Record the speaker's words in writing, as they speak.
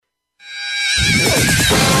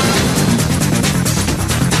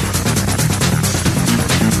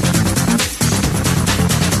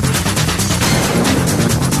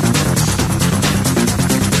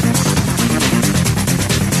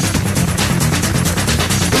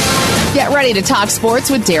Get ready to talk sports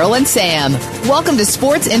with Daryl and Sam. Welcome to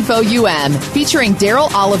Sports Info U.M., featuring Daryl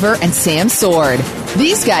Oliver and Sam Sword.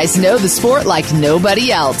 These guys know the sport like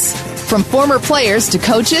nobody else. From former players to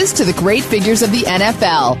coaches to the great figures of the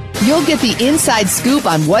NFL, you'll get the inside scoop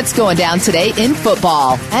on what's going down today in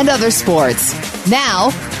football and other sports. Now,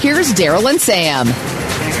 here's Daryl and Sam.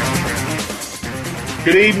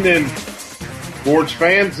 Good evening, sports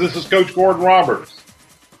fans. This is Coach Gordon Roberts.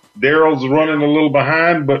 Daryl's running a little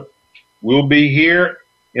behind, but we'll be here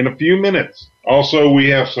in a few minutes. Also, we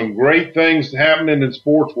have some great things happening in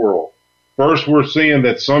sports world. First, we're seeing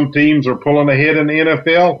that some teams are pulling ahead in the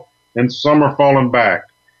NFL and some are falling back.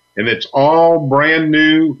 And it's all brand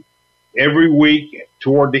new every week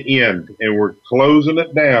toward the end, and we're closing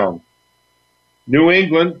it down. New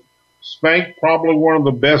England spanked probably one of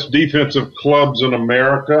the best defensive clubs in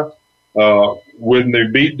America when they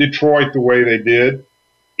beat Detroit the way they did.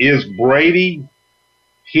 Is Brady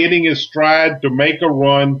hitting his stride to make a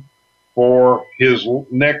run for his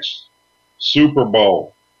next Super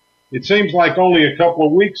Bowl? It seems like only a couple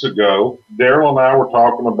of weeks ago, Daryl and I were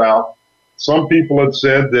talking about, some people had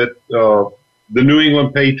said that the New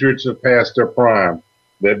England Patriots have passed their prime,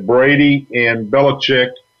 that Brady and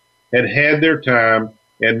Belichick had their time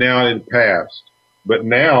and now it passed. But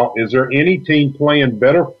now, is there any team playing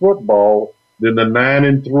better football than the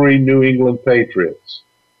 9-3 New England Patriots?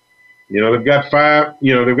 You know, they've got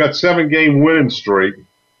 7-game winning streak,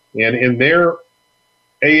 and in their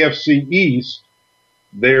AFC East,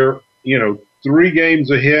 they're, 3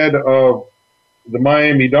 games ahead of the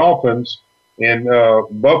Miami Dolphins, and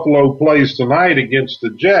Buffalo plays tonight against the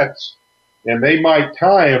Jets, and they might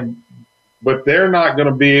tie them, but they're not going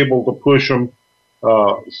to be able to push them.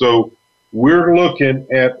 So we're looking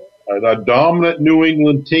at a dominant New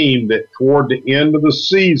England team that toward the end of the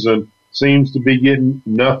season seems to be getting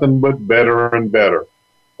nothing but better and better.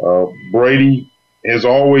 Brady has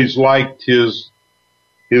always liked his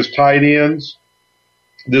tight ends.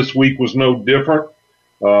 This week was no different.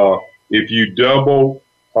 If you double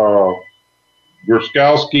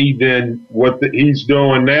Gronkowski, then he's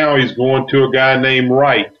doing now, he's going to a guy named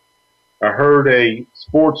Wright. I heard a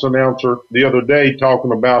sports announcer the other day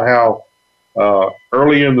talking about how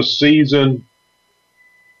early in the season,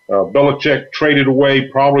 Belichick traded away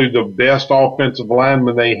probably the best offensive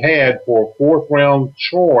lineman they had for a 4th-round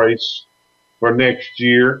choice for next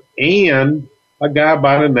year and a guy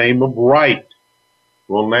by the name of Wright.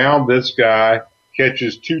 Well, now this guy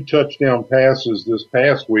catches 2 touchdown passes this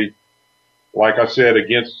past week, like I said,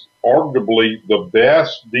 against arguably the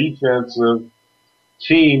best defensive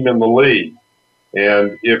team in the league.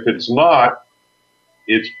 And if it's not,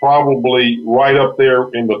 it's probably right up there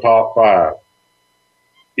in the top 5.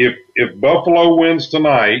 If Buffalo wins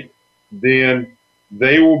tonight, then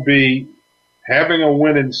they will be having a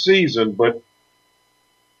winning season, but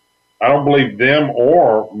I don't believe them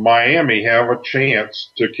or Miami have a chance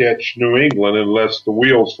to catch New England unless the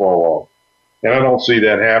wheels fall off. And I don't see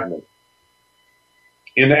that happening.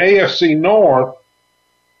 In the AFC North,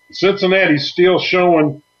 Cincinnati's still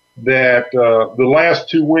showing that the last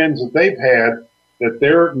 2 wins that they've had, that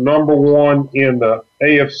they're number 1 in the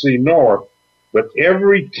AFC North. But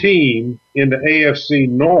every team in the AFC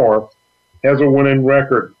North has a winning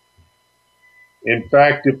record. In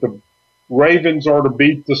fact, if the Ravens are to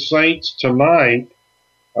beat the Saints tonight,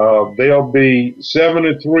 they'll be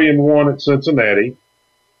 7-3-1 at Cincinnati,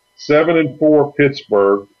 7-4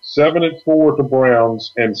 Pittsburgh, 7-4 to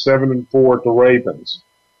Browns, and 7-4 to Ravens.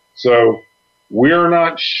 So we're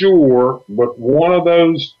not sure, but one of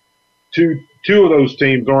those two of those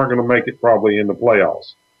teams aren't going to make it probably in the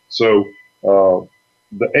playoffs. So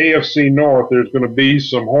the AFC North, there's going to be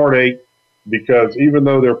some heartache because even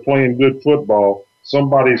though they're playing good football,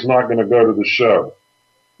 somebody's not going to go to the show.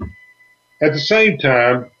 At the same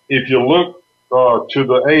time, if you look to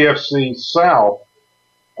the AFC South,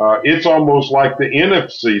 it's almost like the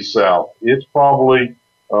NFC South. It's probably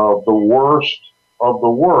the worst of the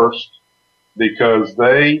worst because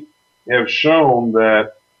they have shown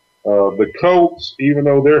that the Colts, even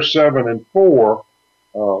though they're 7-4,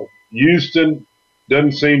 Houston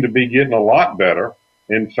doesn't seem to be getting a lot better.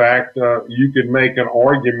 In fact, you could make an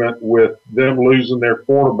argument with them losing their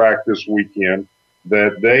quarterback this weekend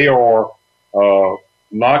that they are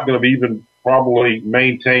not going to even probably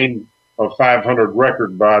maintain a 500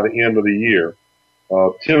 record by the end of the year.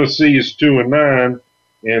 Tennessee is 2-9,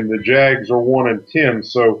 and the Jags are 1-10.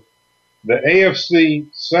 So the AFC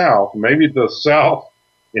South, maybe the South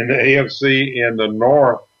in the AFC and the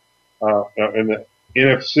North and the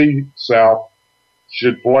NFC South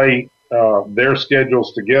should play their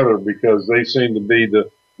schedules together because they seem to be the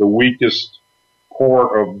weakest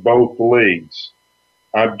core of both leagues.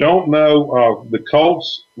 I don't know. The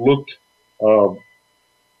Colts looked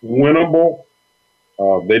winnable.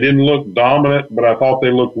 They didn't look dominant, but I thought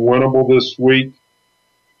they looked winnable this week.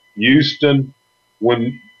 Houston,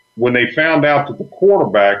 when they found out that the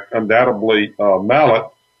quarterback, undoubtedly Mallett,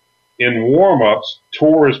 in warm-ups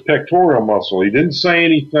tore his pectoral muscle. He didn't say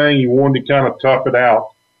anything. He wanted to kind of tough it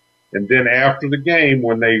out. And then after the game,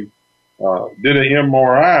 when they did an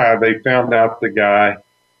MRI, they found out the guy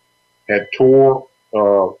had tore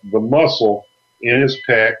the muscle in his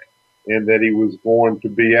pec and that he was going to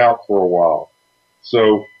be out for a while.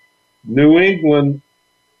 So New England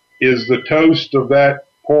is the toast of that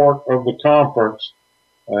part of the conference.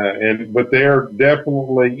 But they're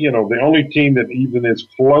definitely, the only team that even is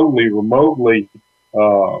remotely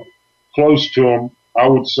close to them, I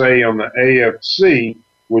would say on the AFC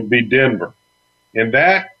would be Denver. And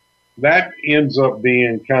that ends up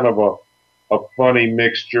being kind of a funny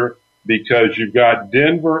mixture because you've got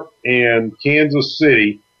Denver and Kansas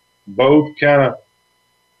City both kind of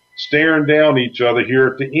staring down each other here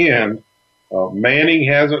at the end. Manning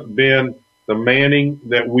hasn't been the Manning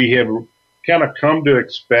that we have kind of come to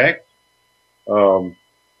expect.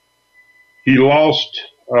 He lost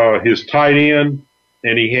his tight end,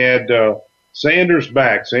 and he had Sanders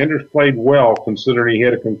back. Sanders played well considering he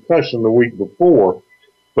had a concussion the week before,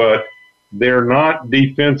 but they're not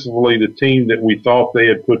defensively the team that we thought they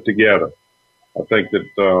had put together. I think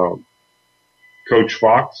that Coach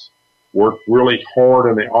Fox worked really hard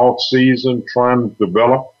in the off season trying to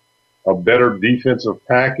develop a better defensive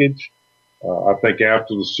package. I think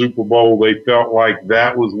after the Super Bowl, they felt like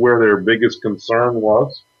that was where their biggest concern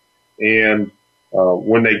was. And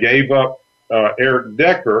when they gave up Eric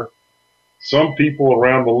Decker, some people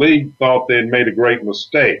around the league thought they had made a great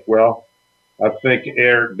mistake. Well, I think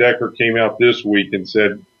Eric Decker came out this week and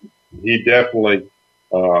said he definitely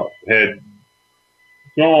had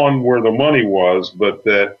gone where the money was, but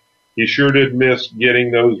that he sure did miss getting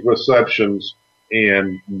those receptions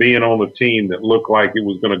and being on a team that looked like it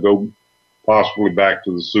was going to go possibly back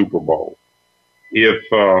to the Super Bowl.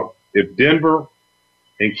 If Denver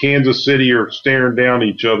and Kansas City are staring down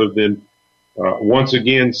each other, then once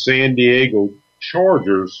again San Diego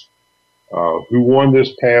Chargers, who won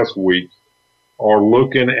this past week, are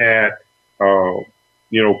looking at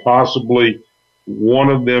possibly one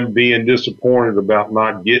of them being disappointed about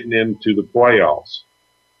not getting into the playoffs.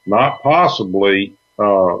 Not possibly.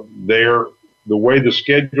 The way the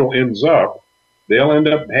schedule ends up, they'll end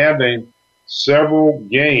up having several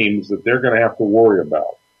games that they're going to have to worry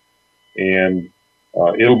about. And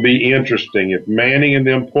it'll be interesting. If Manning and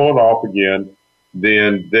them pull it off again,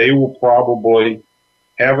 then they will probably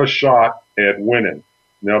have a shot at winning.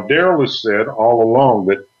 Now, Darryl has said all along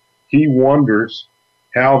that he wonders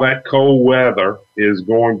how that cold weather is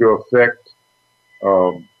going to affect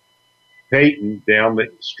Peyton down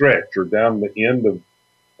the stretch or down the end of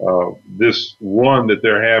this run that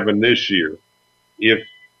they're having this year. If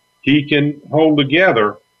he can hold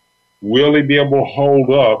together, will he be able to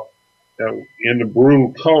hold up in the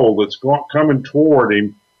brutal cold that's coming toward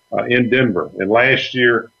him in Denver? And last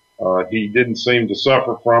year, he didn't seem to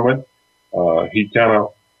suffer from it. He kind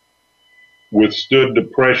of withstood the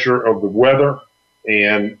pressure of the weather,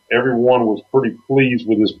 and everyone was pretty pleased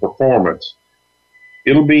with his performance.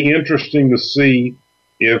 It'll be interesting to see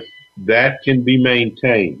if that can be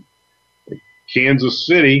maintained. Kansas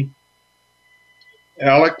City,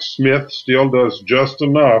 Alex Smith still does just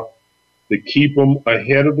enough to keep them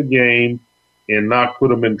ahead of the game and not put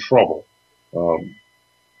them in trouble.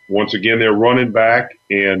 Once again, they're running back,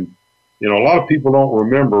 and a lot of people don't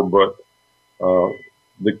remember, but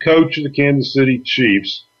the coach of the Kansas City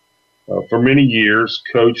Chiefs for many years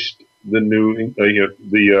coached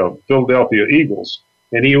the Philadelphia Eagles,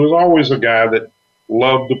 and he was always a guy that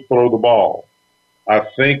loved to throw the ball. I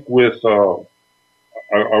think with a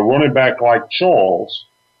running back like Charles,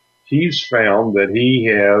 he's found that he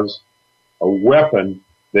has a weapon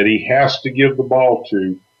that he has to give the ball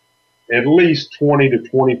to at least 20 to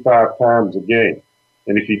 25 times a game.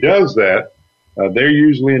 And if he does that, they're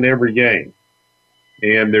usually in every game.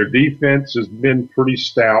 And their defense has been pretty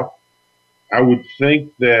stout. I would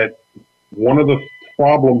think that one of the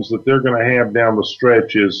problems that they're going to have down the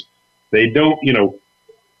stretch is they don't,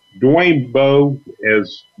 Dwayne Bowe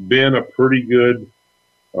has been a pretty good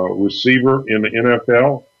receiver in the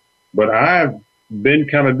NFL, but I've been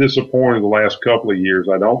kind of disappointed the last couple of years.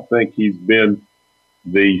 I don't think he's been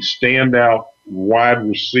the standout wide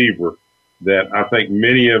receiver that I think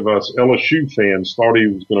many of us LSU fans thought he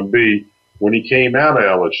was going to be when he came out of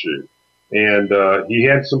LSU. And he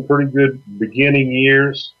had some pretty good beginning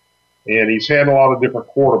years, and he's had a lot of different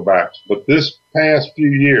quarterbacks. But this past few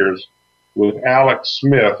years with Alex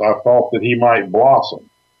Smith, I thought that he might blossom,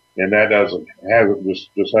 and that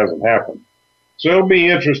just hasn't happened. So it'll be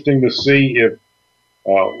interesting to see if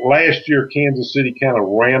last year Kansas City kind of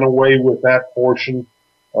ran away with that portion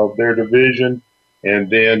of their division, and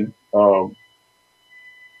then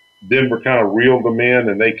Denver kind of reeled them in,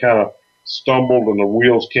 and they kind of stumbled and the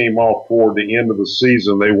wheels came off toward the end of the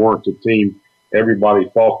season. They weren't the team everybody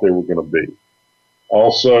thought they were going to be.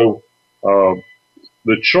 Also,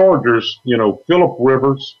 the Chargers, Phillip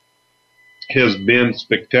Rivers has been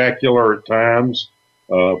spectacular at times.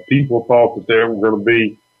 People thought that they were going to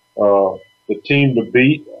be the team to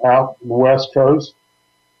beat out in the West Coast.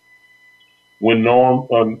 When Norm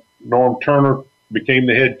Turner became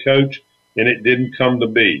the head coach, and it didn't come to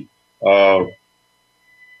be.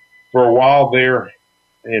 For a while there,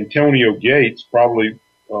 Antonio Gates, probably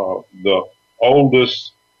the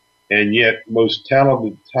oldest and yet most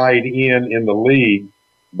talented tight end in the league,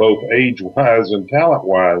 both age-wise and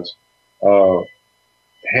talent-wise,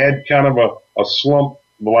 had kind of a slump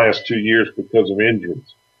the last 2 years because of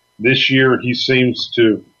injuries. This year, he seems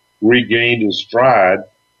to regain his stride,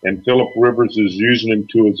 and Phillip Rivers is using him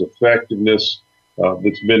to his effectiveness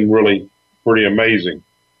that's been really pretty amazing.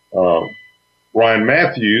 Ryan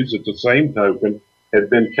Matthews, at the same token, had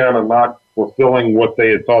been kind of not fulfilling what they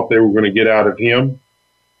had thought they were going to get out of him,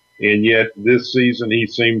 and yet this season he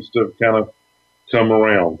seems to have kind of come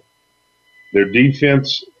around. Their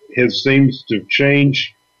defense seems to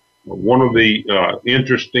change. One of the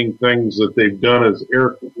interesting things that they've done is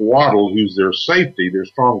Eric Waddle, who's their safety, their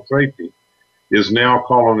strong safety, is now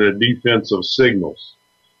calling it a defense of signals.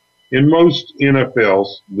 In most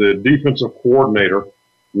NFLs, the defensive coordinator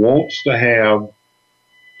wants to have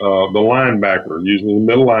the linebacker, usually the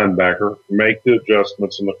middle linebacker, make the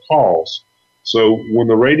adjustments and the calls. So when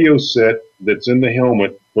the radio set that's in the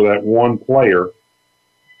helmet for that one player,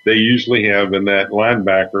 they usually have in that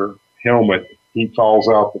linebacker helmet, he calls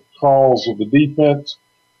out the calls of the defense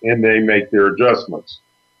and they make their adjustments.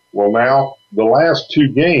 Well, now the last two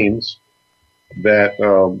games that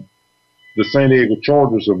the San Diego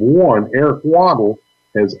Chargers have won, Eric Waddle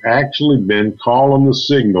has actually been calling the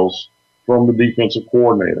signals from the defensive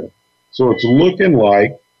coordinator. So it's looking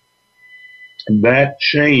like that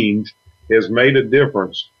change has made a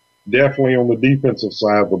difference, definitely on the defensive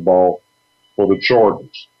side of the ball for the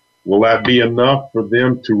Chargers. Will that be enough for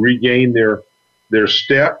them to regain their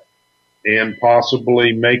step and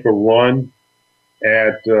possibly make a run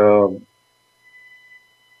at, at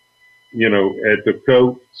the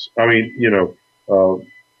coach? I mean,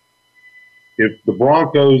 if the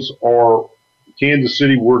Broncos or Kansas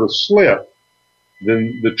City were to slip,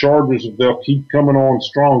 then the Chargers, if they'll keep coming on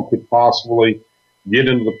strong, could possibly get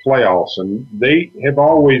into the playoffs. And they have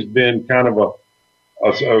always been kind of a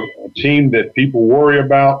team that people worry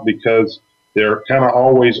about because they're kind of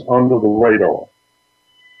always under the radar.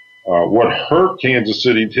 What hurt Kansas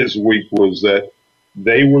City this week was that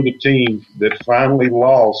they were the team that finally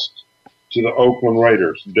lost to the Oakland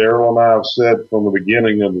Raiders. Darryl and I have said from the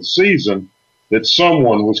beginning of the season that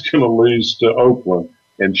someone was going to lose to Oakland,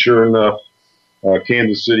 and sure enough,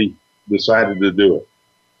 Kansas City decided to do it.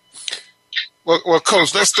 Well,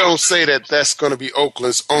 Coach, let's don't say that that's going to be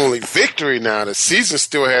Oakland's only victory now. The season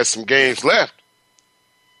still has some games left.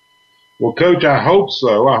 Well, Coach, I hope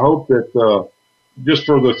so. I hope that just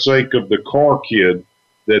for the sake of the Carr kid,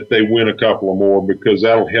 that they win a couple of more, because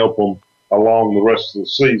that'll help them along the rest of the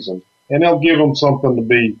season, and they'll give them something to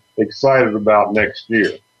be excited about next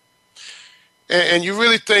year. And you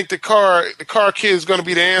really think the Carr kid is going to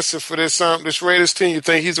be the answer for this Raiders team? You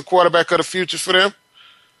think he's a quarterback of the future for them?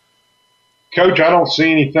 Coach, I don't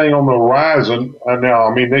see anything on the horizon now.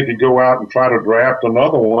 I mean, they could go out and try to draft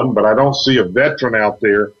another one, but I don't see a veteran out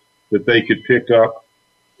there that they could pick up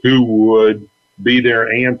who would be their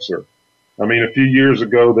answer. I mean, a few years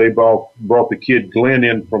ago, they brought the kid Glenn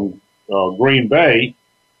in from Green Bay,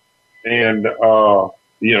 and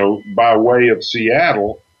by way of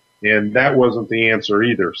Seattle, and that wasn't the answer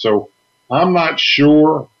either. So I'm not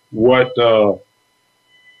sure that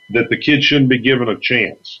the kid shouldn't be given a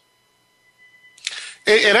chance.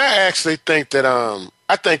 And I actually think that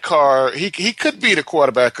I think Carr he could be the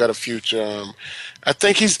quarterback of the future. I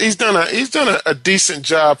think he's done a decent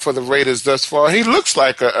job for the Raiders thus far. He looks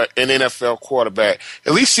like an NFL quarterback.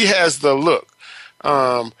 At least he has the look.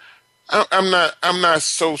 I'm not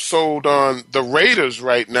so sold on the Raiders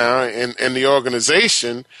right now and the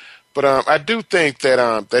organization, but I do think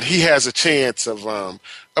that he has a chance of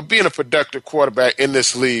being a productive quarterback in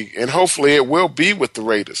this league, and hopefully it will be with the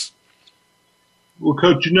Raiders. Well,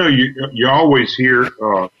 Coach, you always hear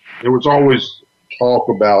there was always talk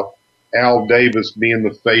about Al Davis being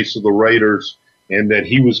the face of the Raiders and that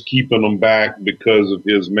he was keeping them back because of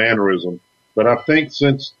his mannerism. But I think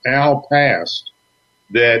since Al passed,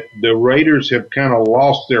 that the Raiders have kind of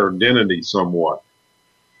lost their identity somewhat.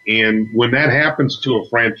 And when that happens to a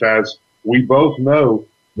franchise, we both know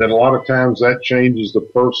that a lot of times that changes the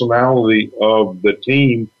personality of the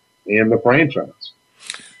team and the franchise.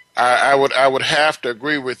 I would have to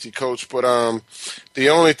agree with you, Coach. But the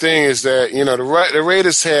only thing is that the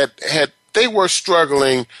Raiders they were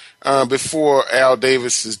struggling before Al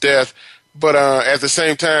Davis's death, but at the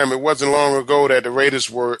same time, it wasn't long ago that the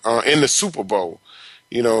Raiders were in the Super Bowl.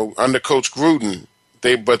 Under Coach Gruden,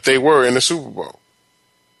 they were in the Super Bowl.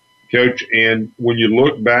 Coach, and when you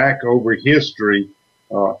look back over history,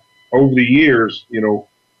 over the years,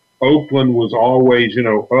 Oakland was always,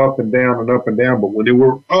 up and down and up and down. But when they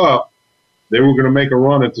were up, they were going to make a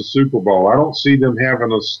run at the Super Bowl. I don't see them having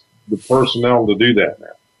the personnel to do that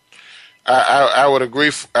now. I would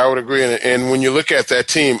agree. I would agree. And when you look at that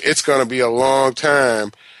team, it's going to be a long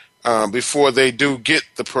time before they do get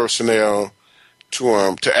the personnel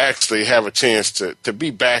to actually have a chance to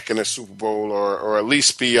be back in the Super Bowl or at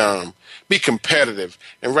least be competitive.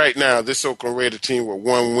 And right now, this Oakland Raider team with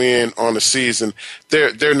one win on the season,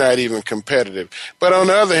 they're not even competitive. But on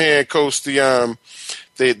the other hand, Coach, the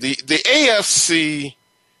AFC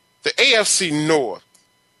North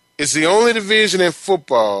is the only division in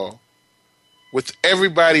football with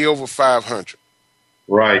everybody over 500.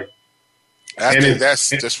 Right. I think that's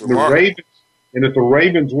just remarkable. And if the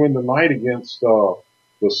Ravens win tonight against the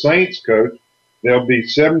Saints, Coach, they'll be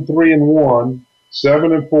 7-3-1,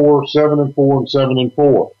 7-4, 7-4, and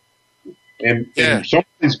 7-4. And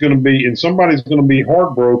somebody's going to be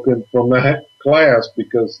heartbroken from that class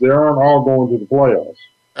because they aren't all going to the playoffs.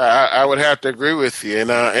 I would have to agree with you, and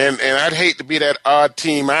I'd hate to be that odd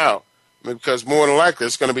team out because more than likely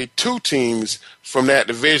it's going to be two teams from that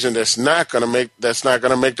division that's not going to make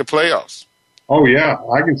the playoffs. Oh, yeah,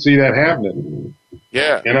 I can see that happening.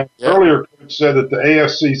 Yeah. And earlier Coach said that the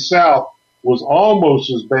AFC South was almost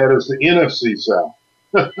as bad as the NFC South.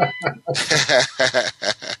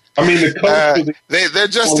 I mean, the coach they're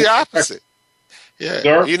just the opposite. Yeah.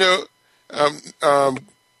 Sir?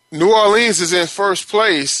 New Orleans is in first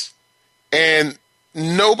place, and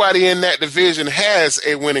nobody in that division has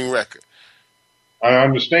a winning record. I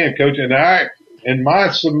understand, Coach. And my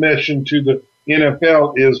submission to the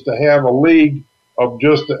NFL is to have a league of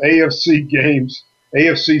just the AFC games,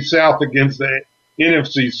 AFC South against the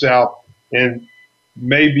NFC South, and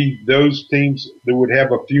maybe those teams that would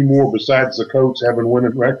have a few more besides the Colts having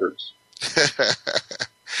winning records.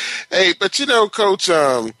 Hey, but Coach,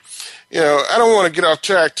 I don't want to get off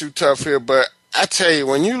track too tough here, but I tell you,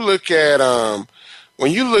 when you look at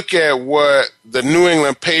what the New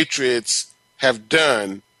England Patriots have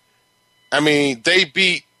done, I mean, they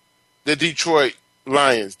beat the Detroit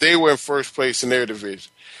Lions. They were in first place in their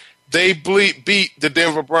division. They beat the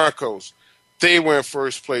Denver Broncos. They were in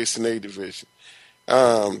first place in their division.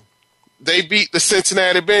 They beat the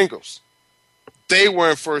Cincinnati Bengals. They were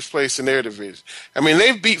in first place in their division. I mean,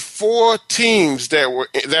 they've beat four teams that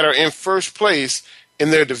are in first place in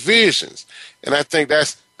their divisions, and I think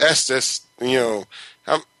that's just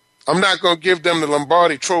I'm not going to give them the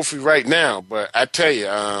Lombardi Trophy right now, but I tell you,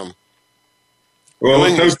 well,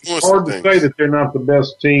 it's hard to say that they're not the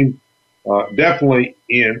best team. Definitely,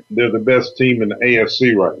 they're the best team in the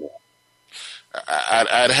AFC right now.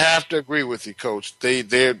 I'd have to agree with you, Coach.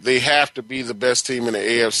 They have to be the best team in the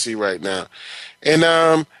AFC right now, and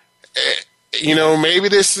maybe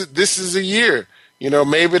this is a year.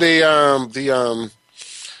 Maybe the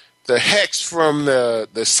hex from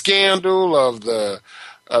the scandal of the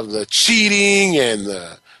cheating and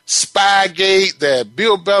the Spygate that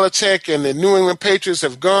Bill Belichick and the New England Patriots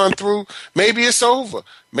have gone through. Maybe it's over.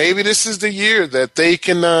 Maybe this is the year that they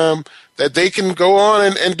can go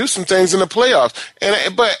on and do some things in the playoffs.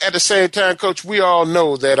 But at the same time, Coach, we all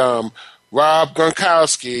know that Rob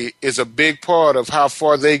Gronkowski is a big part of how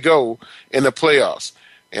far they go in the playoffs,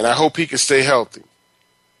 and I hope he can stay healthy.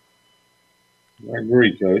 I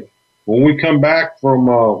agree, Coach. When we come back from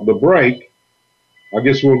the break, I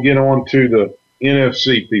guess we'll get on to the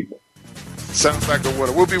NFC people. Sounds like a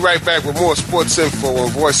winner. We'll be right back with more Sports Info on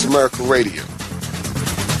Voice America Radio.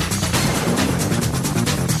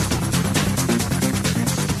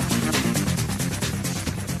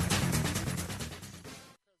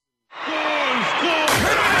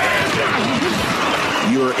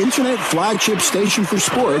 your internet flagship station for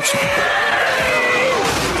sports.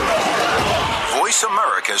 Voice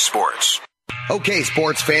America Sports. Okay,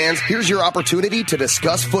 sports fans, here's your opportunity to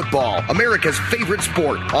discuss football, America's favorite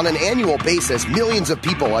sport. On an annual basis, millions of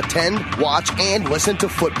people attend, watch, and listen to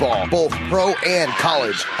football, both pro and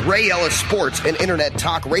college. Ray Ellis Sports, an internet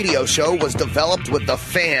talk radio show, was developed with the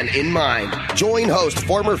fan in mind. Join host,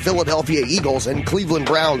 former Philadelphia Eagles and Cleveland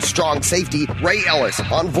Browns strong safety Ray Ellis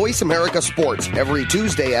on Voice America Sports every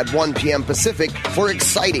Tuesday at 1 p.m. Pacific for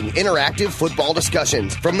exciting, interactive football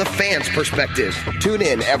discussions from the fans' perspective. Tune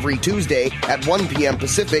in every Tuesday at 1 p.m.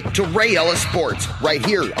 Pacific to Ray Ellis Sports right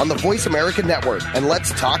here on the Voice America Network, and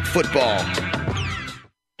let's talk football.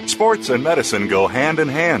 Sports and medicine go hand in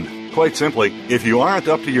hand. Quite simply, if you aren't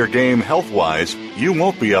up to your game health-wise, you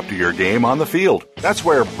won't be up to your game on the field. That's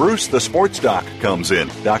where Bruce the Sports Doc comes in.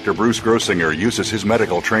 Dr. Bruce Grossinger uses his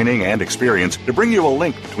medical training and experience to bring you a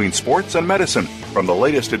link between sports and medicine, from the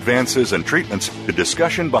latest advances and treatments to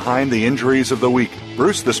discussion behind the injuries of the week.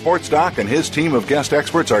 Bruce the Sports Doc and his team of guest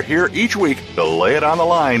experts are here each week to lay it on the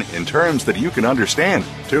line in terms that you can understand.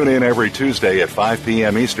 Tune in every Tuesday at 5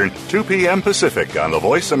 p.m. Eastern, 2 p.m. Pacific on the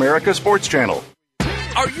Voice America Sports Channel.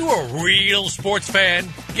 Are you a real sports fan?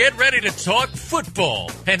 Get ready to talk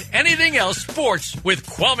football and anything else sports with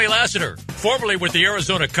Kwame Lassiter, formerly with the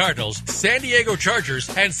Arizona Cardinals, San Diego Chargers,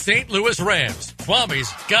 and St. Louis Rams.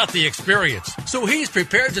 Kwame's got the experience, so he's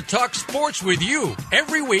prepared to talk sports with you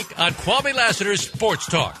every week on Kwame Lassiter's Sports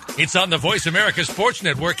Talk. It's on the Voice America Sports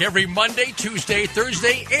Network every Monday, Tuesday,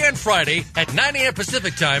 Thursday, and Friday at 9 a.m.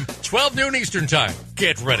 Pacific Time, 12 noon Eastern Time.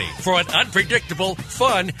 Get ready for an unpredictable,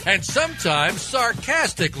 fun, and sometimes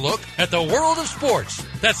sarcastic look at the world of sports.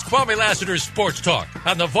 That's Kwame Lassiter's Sports Talk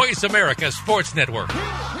on the Voice America Sports Network.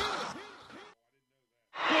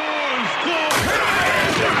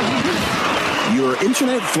 Your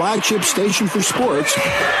internet flagship station for sports.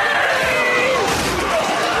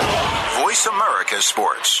 Voice America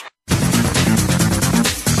Sports.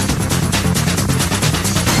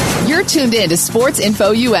 You're tuned in to Sports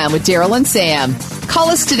Info U.M. with Daryl and Sam. Call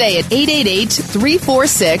us today at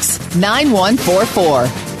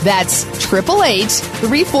 888-346-9144. That's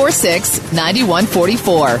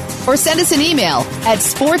 888-346-9144. Or send us an email at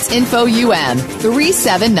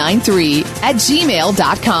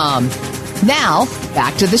sportsinfoum3793@gmail.com. Now,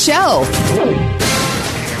 back to the show.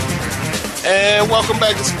 And welcome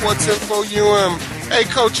back to Sports Info UM. Hey,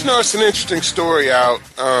 Coach, it's an interesting story out.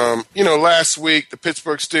 Last week the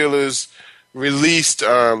Pittsburgh Steelers released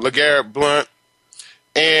LeGarrette Blount,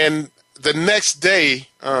 and the next day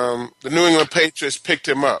the New England Patriots picked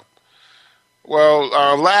him up. Well,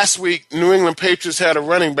 last week New England Patriots had a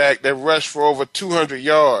running back that rushed for over 200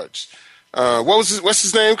 yards. What's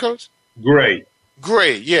his name, Coach? Great.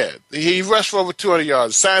 Great, yeah. He rushed for over 200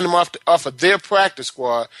 yards. Signed him off of their practice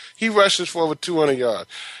squad. He rushes for over 200 yards.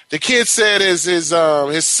 The kid said his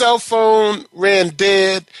cell phone ran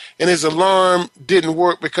dead and his alarm didn't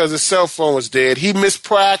work because his cell phone was dead. He missed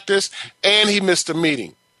practice and he missed a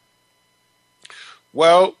meeting.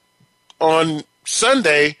 Well, on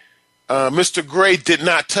Sunday, Mr. Gray did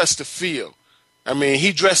not touch the field. I mean,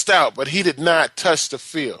 he dressed out, but he did not touch the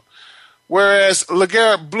field. Whereas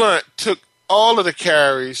LeGarrette Blount took all of the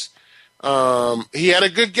carries. He had a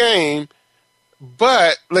good game,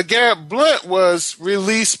 but LeGarrette Blount was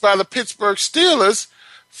released by the Pittsburgh Steelers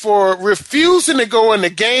for refusing to go in the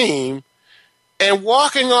game and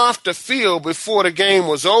walking off the field before the game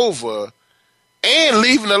was over and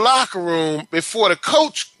leaving the locker room before the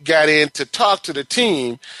coach got in to talk to the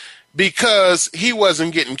team because he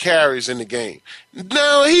wasn't getting carries in the game.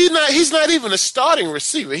 No, he's not even a starting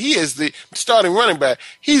receiver. He is the starting running back.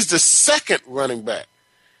 He's the second running back.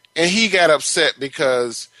 And he got upset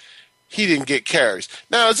because he didn't get carries.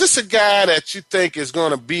 Now, is this a guy that you think is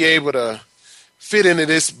going to be able to fit into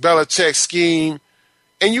this Belichick scheme?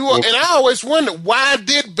 And I always wonder, why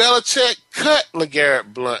did Belichick cut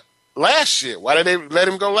LeGarrette Blount last year? Why did they let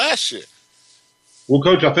him go last year? Well,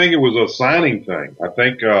 Coach, I think it was a signing thing. I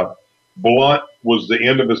think Blount was the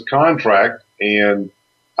end of his contract, and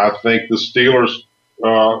I think the Steelers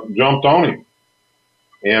jumped on him.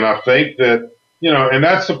 And I think that, and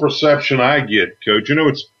that's the perception I get, Coach.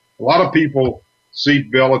 It's a lot of people see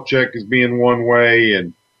Belichick as being one way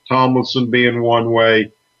and Tomlinson being one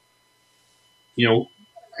way.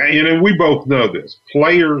 And we both know this.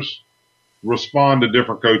 Players respond to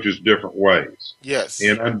different coaches different ways. Yes.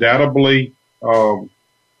 And undoubtedly,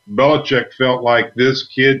 Belichick felt like this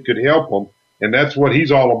kid could help him, and that's what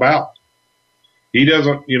he's all about. He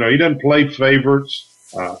doesn't play favorites.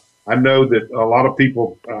 I know that a lot of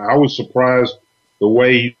people, I was surprised the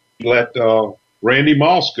way he let Randy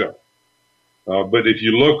Moss go. But if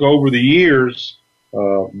you look over the years,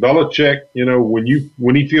 Belichick,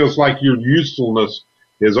 when he feels like your usefulness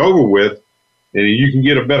is over with and you can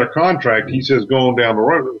get a better contract, he says going down the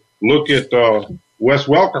road. Look at Wes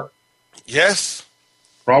Welker. Yes.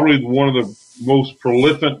 Probably one of the most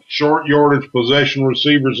prolific short yardage possession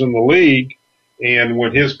receivers in the league. And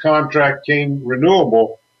when his contract came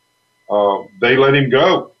renewable, they let him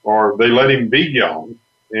go, or they let him be young.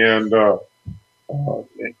 And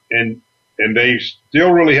they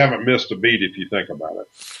still really haven't missed a beat if you think about it.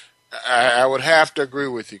 I would have to agree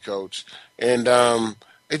with you, Coach. And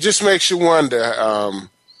it just makes you wonder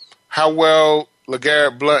how well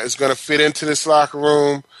LeGarrette Blount is going to fit into this locker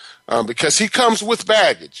room, because he comes with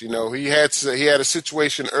baggage. He had a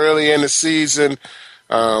situation early in the season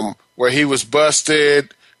where he was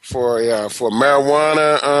busted for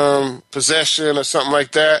marijuana possession or something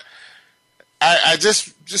like that. I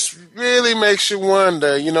just really makes you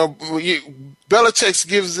wonder. Belichick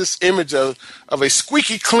gives this image of a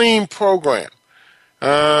squeaky clean program.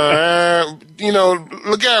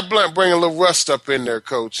 LeGarrette Blount bring a little rust up in there,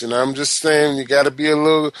 Coach, and I'm just saying you got to be a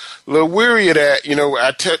little weary of that.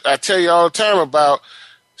 I tell you all the time about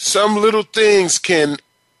some little things can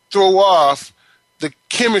throw off the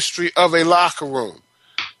chemistry of a locker room.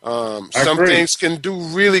 Some things can do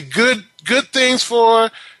really good things for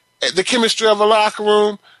the chemistry of a locker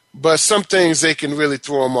room, but some things they can really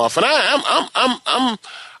throw them off. And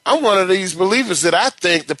I'm one of these believers that I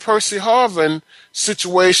think the Percy Harvin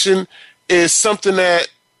situation is something that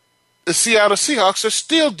the Seattle Seahawks are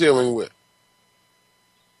still dealing with.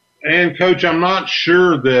 And Coach, I'm not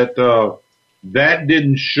sure that that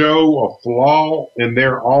didn't show a flaw in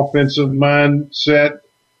their offensive mindset.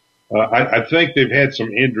 I think they've had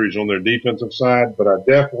some injuries on their defensive side, but I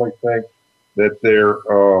definitely think that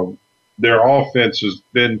their offense has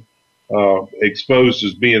been exposed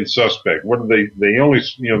as being suspect. What they only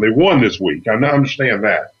they won this week. I understand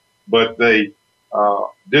that, but they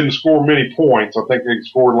didn't score many points. I think they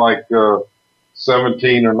scored like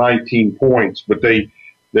 17 or 19 points, but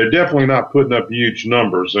they're definitely not putting up huge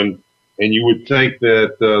numbers. And you would think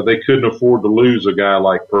that they couldn't afford to lose a guy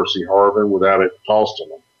like Percy Harvin without it costing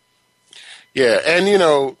them. Yeah, and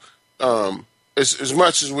as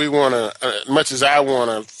much as I want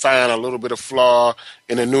to find a little bit of flaw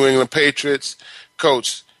in the New England Patriots,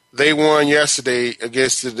 Coach, they won yesterday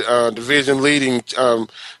against the division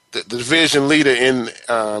leader in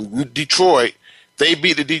Detroit. They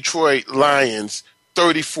beat the Detroit Lions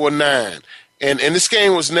 34-9, and this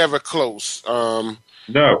game was never close.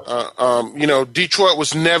 No. Detroit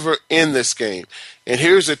was never in this game, and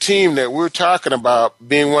here's a team that we're talking about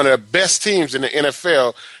being one of the best teams in the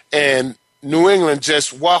NFL, and New England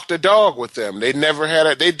just walked the dog with them. They never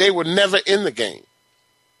had they were never in the game.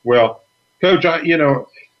 Well, Coach, the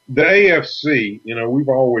AFC, we've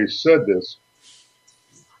always said this,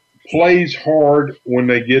 plays hard when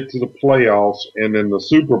they get to the playoffs and in the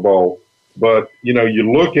Super Bowl. But, you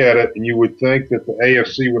look at it and you would think that the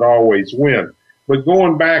AFC would always win. But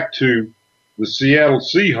going back to the Seattle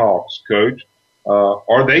Seahawks, Coach,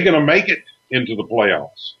 are they going to make it into the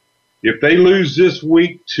playoffs? If they lose this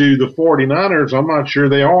week to the 49ers, I'm not sure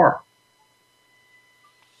they are.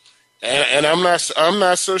 And I'm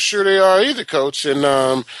not so sure they are either, Coach. And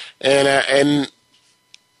I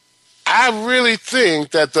really think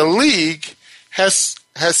that the league has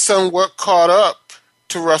somewhat caught up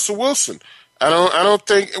to Russell Wilson. I don't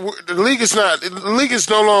think the league is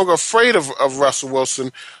no longer afraid of Russell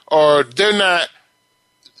Wilson, or they're not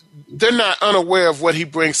unaware of what he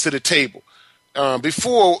brings to the table.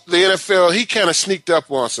 Before the NFL, he kind of sneaked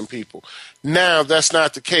up on some people. Now that's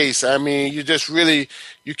not the case. I mean, you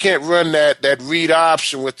can't run that read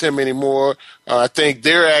option with him anymore. I think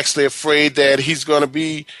they're actually afraid that he's going to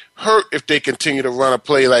be hurt if they continue to run a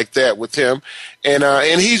play like that with him.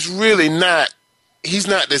 And he's really not. He's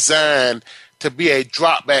not designed to be a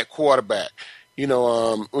drop back quarterback.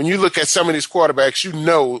 When you look at some of these quarterbacks, you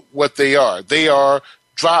know what they are. They are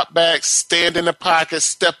drop backs, stand in the pocket,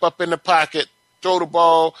 step up in the pocket, throw the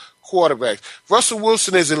ball quarterbacks. Russell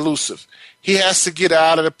Wilson is elusive. He has to get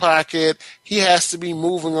out of the pocket. He has to be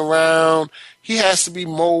moving around. He has to be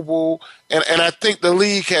mobile. And I think the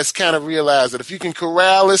league has kind of realized that if you can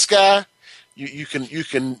corral this guy, you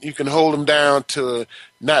can hold him down to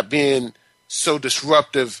not being so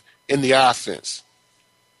disruptive in the offense.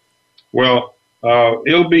 Well,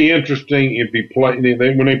 it'll be interesting if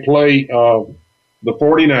when they play the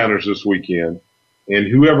 49ers this weekend, and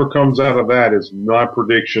whoever comes out of that is my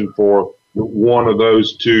prediction for one of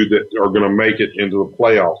those two that are going to make it into the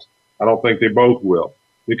playoffs. I don't think they both will,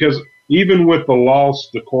 because even with the loss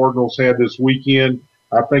the Cardinals had this weekend,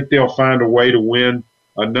 I think they'll find a way to win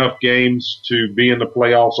enough games to be in the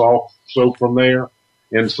playoffs also from there.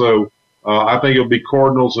 And so I think it'll be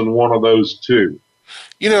Cardinals in one of those two.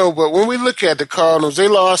 But when we look at the Cardinals, they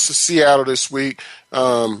lost to Seattle this week.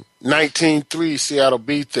 19-3, Seattle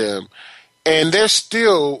beat them. And they're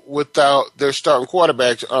still without their starting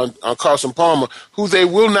quarterback, on Carson Palmer, who they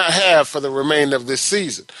will not have for the remainder of this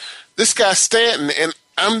season. This guy Stanton, and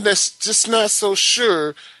I'm just not so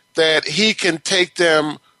sure that he can take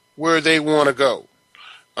them where they want to go.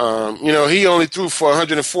 He only threw for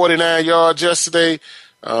 149 yards yesterday,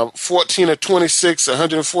 14 of 26,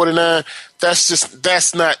 149.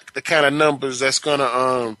 That's not the kind of numbers that's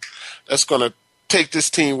gonna take this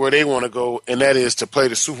team where they want to go, and that is to play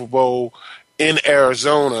the Super Bowl in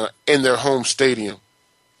Arizona in their home stadium.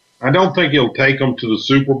 I don't think he'll take them to the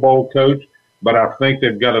Super Bowl, Coach, but I think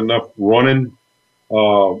they've got enough running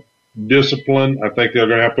discipline. I think they're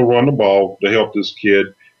going to have to run the ball to help this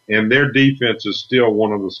kid, and their defense is still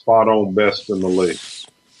one of the spot-on best in the league.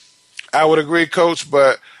 I would agree, Coach,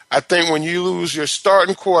 but I think when you lose your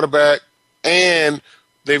starting quarterback and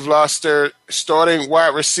they've lost their starting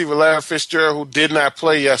wide receiver, Larry Fitzgerald, who did not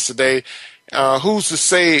play yesterday, who's to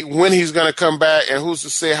say when he's going to come back, and who's to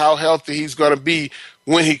say how healthy he's going to be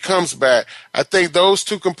when he comes back? I think those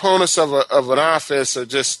two components of an offense are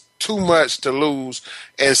just too much to lose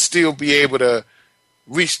and still be able to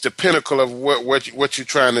reach the pinnacle of what you're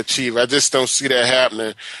trying to achieve. I just don't see that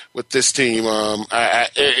happening with this team. And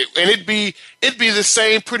it'd be the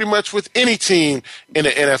same pretty much with any team in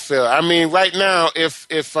the NFL. I mean, right now, if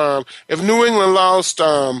New England lost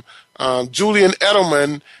Julian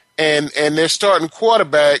Edelman and their starting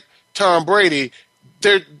quarterback Tom Brady,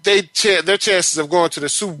 their chances of going to the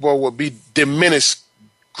Super Bowl would be diminished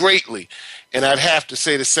greatly. And I'd have to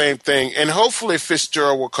say the same thing. And hopefully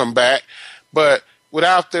Fitzgerald will come back, but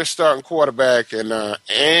without their starting quarterback and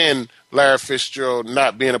Larry Fitzgerald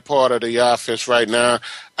not being a part of the offense right now,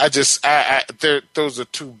 those are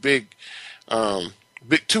too big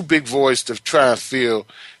voids to try and fill,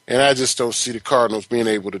 and I just don't see the Cardinals being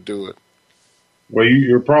able to do it. Well,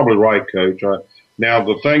 you're probably right, Coach. Now,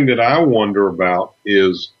 the thing that I wonder about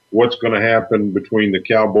is what's going to happen between the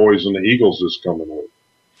Cowboys and the Eagles this coming week.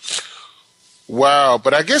 Wow,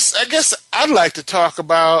 but I guess I'd like to talk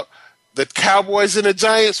about the Cowboys and the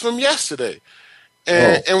Giants from yesterday.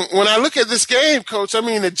 And when I look at this game, Coach, I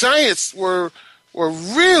mean, the Giants were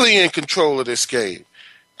really in control of this game.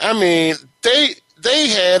 I mean, they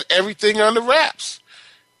had everything under wraps.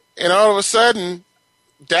 And all of a sudden,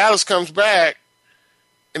 Dallas comes back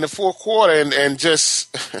in the fourth quarter and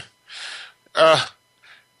just I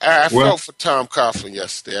felt for Tom Coughlin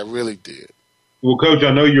yesterday. I really did. Well, Coach,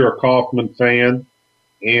 I know you're a Kaufman fan,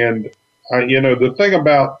 and the thing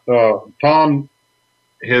about Tom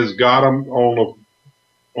has got him on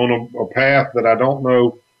a path that I don't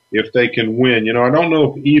know if they can win. I don't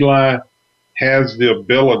know if Eli has the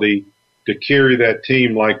ability to carry that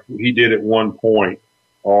team like he did at one point,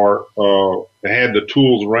 or had the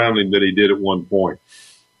tools around him that he did at one point.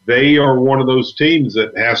 They are one of those teams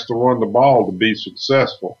that has to run the ball to be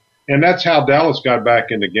successful. And that's how Dallas got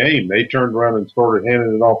back in the game. They turned around and started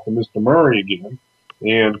handing it off to Mr. Murray again.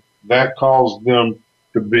 And that caused them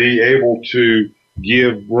to be able to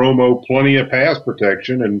give Romo plenty of pass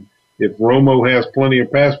protection. And if Romo has plenty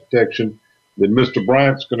of pass protection, then Mr.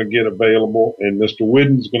 Bryant's going to get available and Mr.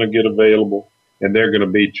 Whidden's going to get available, and they're going to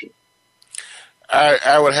beat you.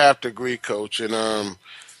 I would have to agree, Coach. And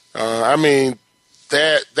I mean,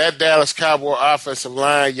 that Dallas Cowboy offensive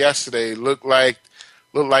line yesterday looked like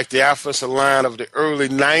the offensive line of the early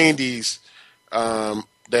 90s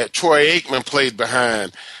that Troy Aikman played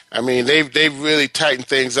behind. I mean, they really tightened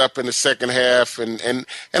things up in the second half, and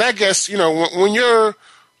I guess when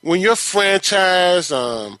your franchise,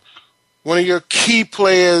 one of your key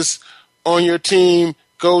players on your team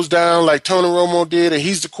goes down like Tony Romo did, and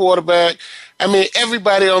he's the quarterback. I mean,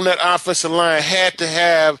 everybody on that offensive line had to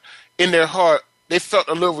have in their heart they felt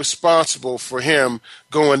a little responsible for him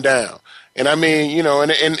going down. And I mean,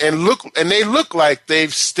 and they look like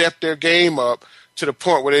they've stepped their game up to the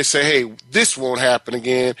point where they say, hey, this won't happen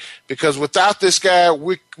again, because without this guy,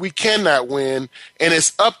 we cannot win, and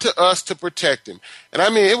it's up to us to protect him. And I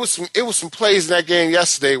mean, it was some plays in that game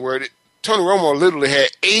yesterday where Tony Romo literally had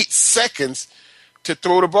 8 seconds to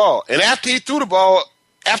throw the ball. And after he threw the ball,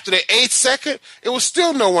 after the 8th second, it was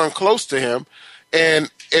still no one close to him.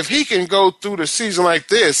 And if he can go through the season like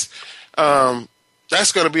this,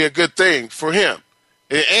 that's going to be a good thing for him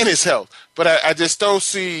and his health. But I just don't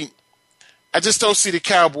see the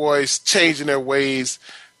Cowboys changing their ways.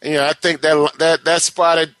 I think that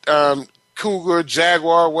spotted Cougar,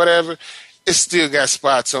 Jaguar, whatever, it's still got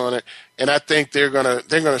spots on it, and I think they're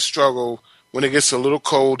gonna struggle when it gets a little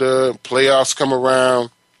colder. Playoffs come around,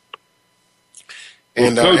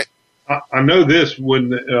 and Coach, I know this when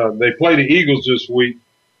they play the Eagles this week.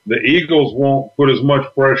 The Eagles won't put as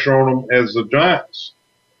much pressure on them as the Giants.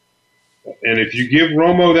 And if you give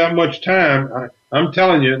Romo that much time, I'm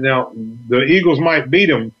telling you now, the Eagles might beat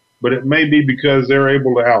them, but it may be because they're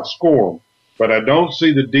able to outscore them. But I don't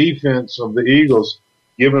see the defense of the Eagles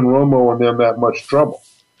giving Romo and them that much trouble.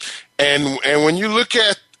 And when you look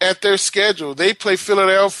at their schedule, they play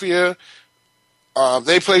Philadelphia.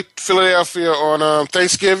 They play Philadelphia on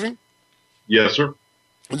Thanksgiving. Yes, sir.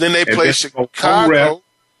 And then they play Chicago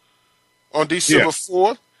on December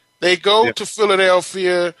 4th. They go to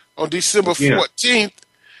Philadelphia on December 14th.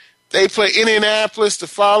 They play Indianapolis the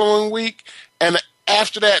following week. And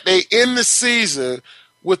after that, they end the season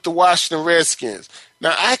with the Washington Redskins.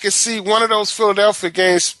 Now, I could see one of those Philadelphia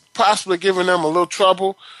games possibly giving them a little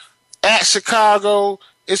trouble. At Chicago,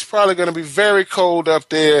 it's probably going to be very cold up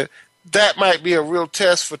there. That might be a real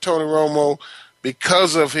test for Tony Romo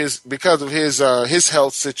because of his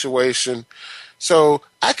health situation. So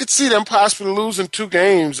I could see them possibly losing 2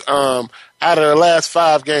 games out of the last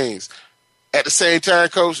 5 games. At the same time,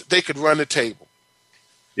 Coach, they could run the table.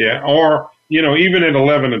 Yeah, or even at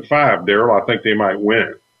 11-5, Daryl, I think they might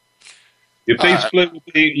win. If they split with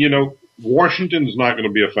Washington's not going to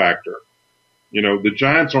be a factor. The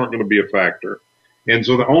Giants aren't going to be a factor. And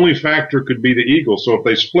so the only factor could be the Eagles. So if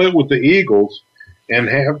they split with the Eagles and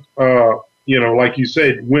have, like you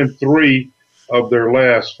said, win 3 of their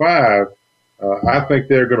last 5, I think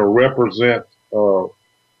they're going to represent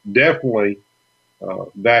definitely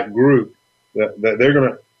that group, that they're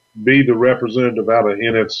going to be the representative out of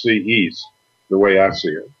NFC East, the way I see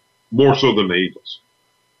it, more so than the Eagles.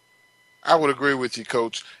 I would agree with you,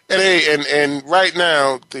 Coach. And right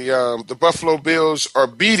now the Buffalo Bills are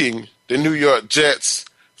beating the New York Jets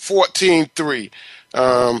 14-3.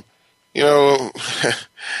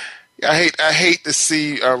 I hate to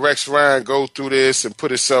see Rex Ryan go through this and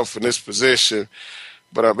put himself in this position,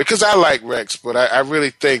 but because I like Rex, but I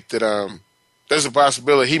really think that there's a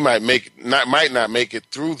possibility he might not make it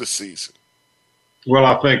through the season. Well,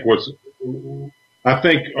 I think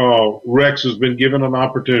Rex has been given an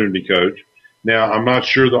opportunity, Coach. Now, I'm not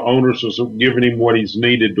sure the owners have given him what he's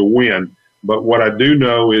needed to win, but what I do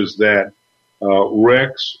know is that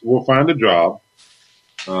Rex will find a job.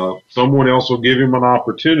 Someone else will give him an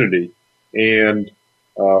opportunity, and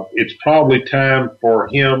it's probably time for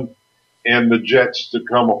him and the Jets to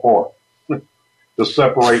come apart, to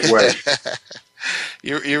separate ways.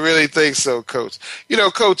 You really think so, Coach?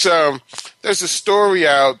 Coach, there's a story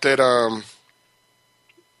out that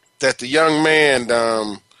the young man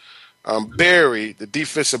Barry, the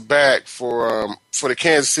defensive back for the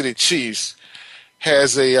Kansas City Chiefs,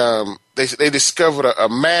 has they discovered a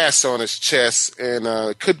mass on his chest, and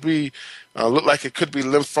it could be look like it could be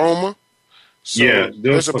lymphoma. So yeah,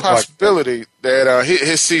 there's a possibility that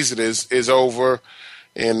his season is over,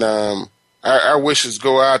 and our wishes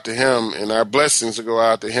go out to him, and our blessings go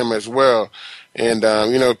out to him as well. And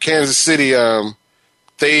Kansas City,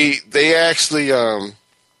 they actually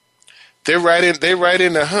they're right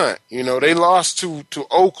in the hunt. They lost to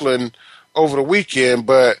Oakland over the weekend,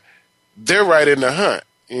 but they're right in the hunt.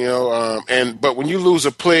 But when you lose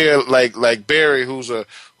a player like Barry, who's a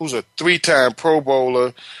 3-time Pro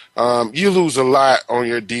Bowler, you lose a lot on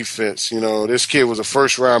your defense. This kid was a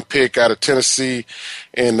first-round pick out of Tennessee,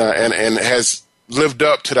 and has lived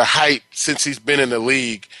up to the hype since he's been in the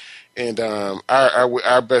league. And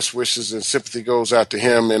our best wishes and sympathy goes out to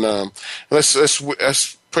him. And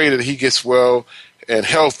let's pray that he gets well and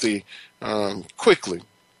healthy quickly.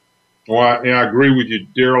 Well, I agree with you,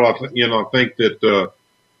 Daryl. I think that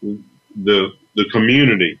the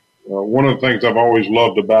community. One of the things I've always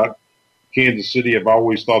loved about Kansas City, I've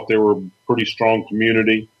always thought they were a pretty strong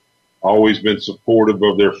community. Always been supportive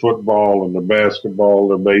of their football and their basketball,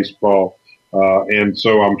 their baseball, and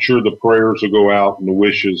so I'm sure the prayers will go out and the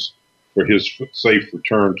wishes for his safe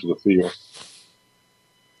return to the field.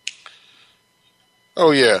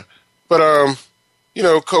 Oh yeah, but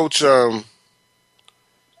Coach,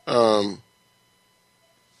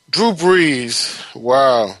 Drew Brees,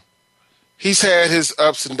 wow, he's had his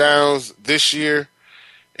ups and downs this year,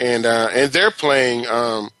 and they're playing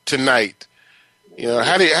tonight.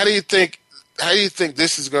 How do you think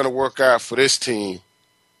this is going to work out for this team?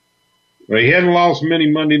 Well, he hadn't lost many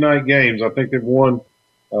Monday night games. I think they've won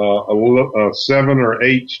 7 or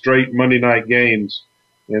 8 straight Monday night games,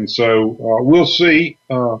 and so we'll see.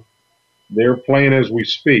 They're playing as we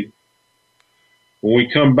speak. When we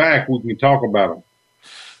come back, we can talk about them.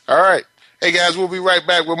 All right. Hey, guys, we'll be right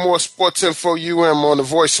back with more Sports Info UM on the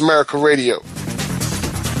Voice America Radio.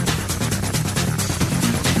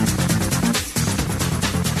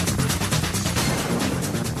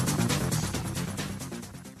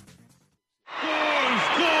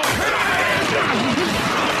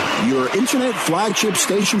 Your internet flagship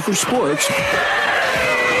station for sports.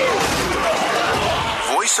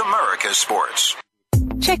 Voice America Sports.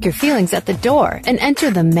 Check your feelings at the door and enter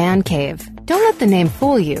the Man Cave. Don't let the name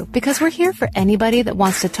fool you, because we're here for anybody that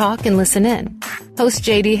wants to talk and listen in. Hosts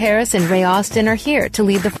J.D. Harris and Ray Austin are here to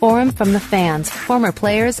lead the forum from the fans, former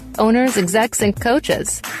players, owners, execs, and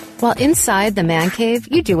coaches. While inside the Man Cave,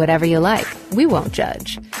 you do whatever you like. We won't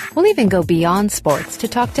judge. We'll even go beyond sports to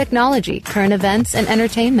talk technology, current events, and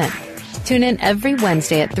entertainment. Tune in every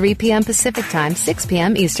Wednesday at 3 p.m. Pacific Time, 6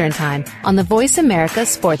 p.m. Eastern Time on the Voice America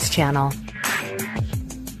Sports Channel.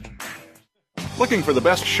 Looking for the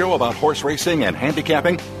best show about horse racing and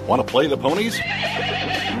handicapping? Want to play the ponies?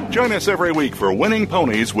 Join us every week for Winning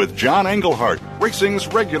Ponies with John Englehart, racing's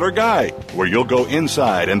regular guy, where you'll go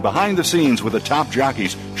inside and behind the scenes with the top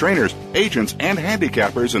jockeys, trainers, agents, and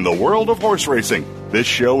handicappers in the world of horse racing. This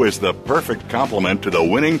show is the perfect complement to the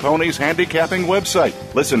Winning Ponies handicapping website.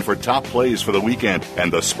 Listen for top plays for the weekend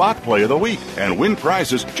and the spot play of the week, and win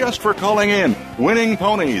prizes just for calling in. Winning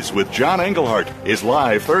Ponies with John Englehart is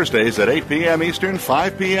live Thursdays at 8 p.m. Eastern,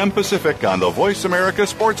 5 p.m. Pacific on the Voice America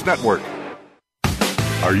Sports Network.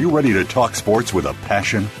 Are you ready to talk sports with a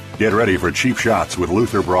passion? Get ready for Cheap Shots with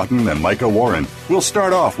Luther Broughton and Micah Warren. We'll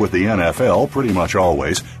start off with the NFL pretty much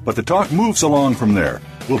always, but the talk moves along from there.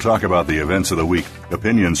 We'll talk about the events of the week,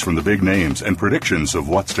 opinions from the big names, and predictions of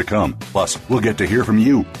what's to come. Plus, we'll get to hear from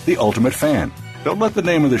you, the ultimate fan. Don't let the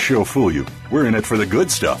name of the show fool you. We're in it for the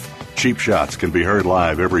good stuff. Cheap Shots can be heard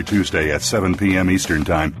live every Tuesday at 7 p.m. Eastern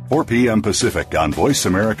Time, 4 p.m. Pacific on Voice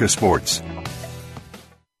America Sports.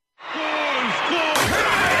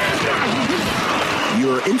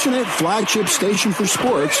 Your internet flagship station for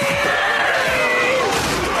sports.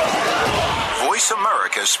 Voice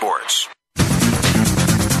America Sports.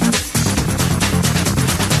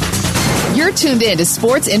 You're tuned in to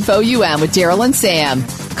Sports Info UM with Daryl and Sam.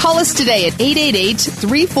 Call us today at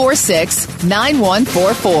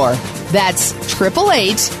 888-346-9144. That's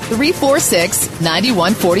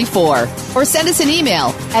 888-346-9144. Or send us an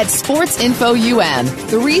email at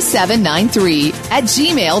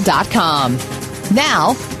sportsinfoum3793@gmail.com.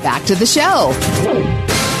 Now, back to the show.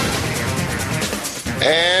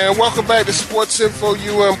 And welcome back to Sports Info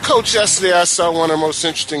UM. Coach, yesterday I saw one of the most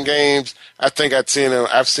interesting games I think I've seen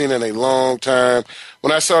in a long time.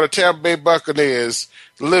 When I saw the Tampa Bay Buccaneers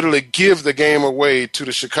literally give the game away to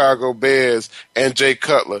the Chicago Bears and Jay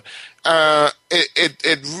Cutler.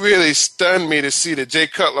 It really stunned me to see that Jay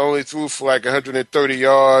Cutler only threw for like 130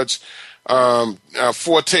 yards.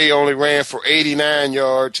 Forte only ran for 89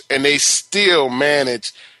 yards, and they still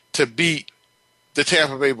managed to beat the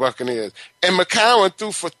Tampa Bay Buccaneers. And McCowan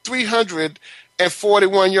threw for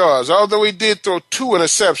 341 yards. Although he did throw 2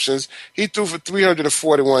 interceptions, he threw for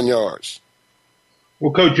 341 yards.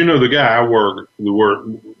 Well, Coach, you know, the guy I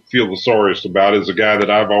feel the sorriest about is a guy that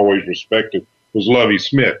I've always respected was Lovie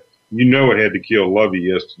Smith. You know it had to kill Lovie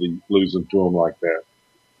yesterday, losing to him like that.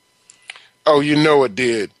 Oh, you know it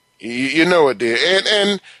did. You know it did.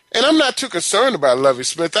 And I'm not too concerned about Lovie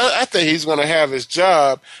Smith. I think he's going to have his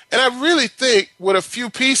job. And I really think with a few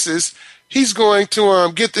pieces, he's going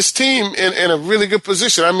to get this team in a really good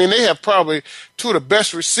position. I mean, they have probably 2 of the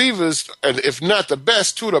best receivers, and if not the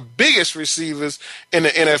best, 2 of the biggest receivers in the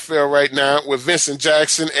NFL right now with Vincent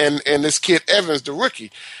Jackson and this kid Evans, the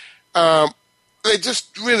rookie. They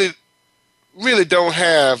just really don't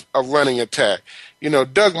have a running attack. You know,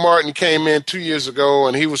 Doug Martin came in 2 years ago,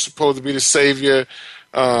 and he was supposed to be the savior.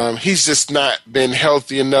 He's just not been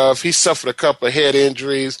healthy enough. He suffered a couple of head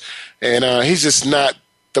injuries, and he's just not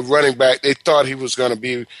the running back they thought he was going to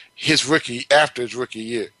be after his rookie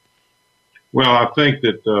year. Well, I think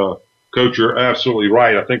that, Coach, you're absolutely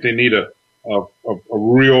right. I think they need a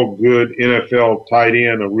real good NFL tight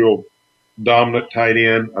end, a real dominant tight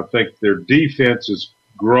end. I think their defense is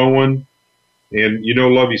growing. And, you know,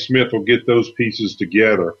 Lovie Smith will get those pieces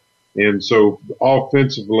together. And so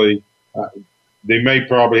offensively, they may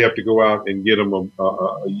probably have to go out and get them a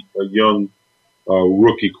young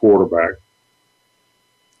rookie quarterback.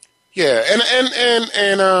 Yeah, and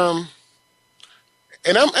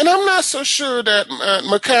I'm not so sure that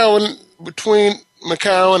between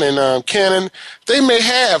McCowan and Cannon, they may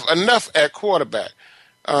have enough at quarterback.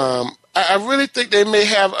 I really think they may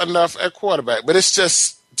have enough at quarterback, but it's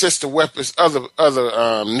just the weapons, other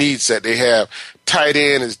needs that they have. Tight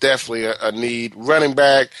end is definitely a need. Running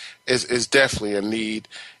back is definitely a need.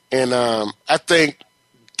 And I think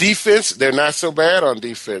defense, they're not so bad on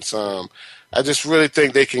defense. I just really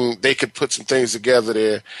think they could put some things together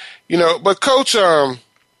there. But Coach,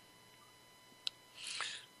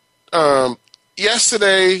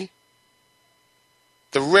 yesterday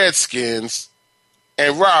the Redskins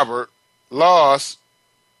and Robert lost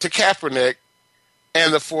to Kaepernick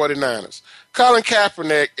and the 49ers. Colin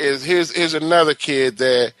Kaepernick here's another kid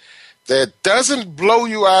that doesn't blow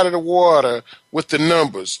you out of the water with the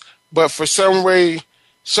numbers, but for some way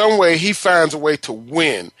he finds a way to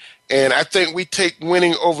win. And I think we take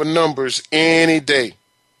winning over numbers any day.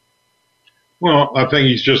 Well, I think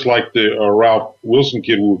he's just like the Ralph Wilson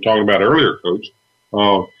kid we were talking about earlier, Coach.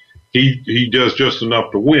 He does just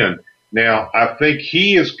enough to win. Now, I think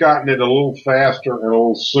he has gotten it a little faster and a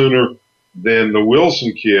little sooner than the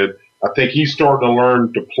Wilson kid. I think he's starting to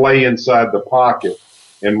learn to play inside the pocket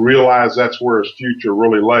and realize that's where his future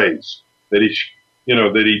really lays. That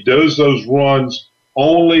he does those runs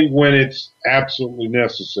only when it's absolutely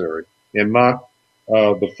necessary and not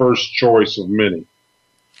the first choice of many.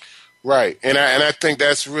 Right, and I think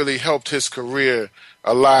that's really helped his career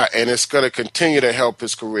a lot, and it's going to continue to help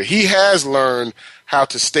his career. He has learned how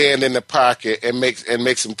to stand in the pocket and make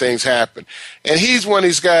some things happen. And he's one of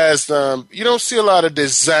these guys. You don't see a lot of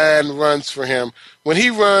design runs for him. When he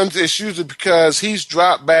runs, it's usually because he's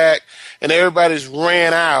dropped back and everybody's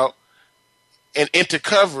ran out and into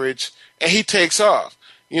coverage, and he takes off.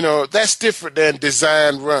 That's different than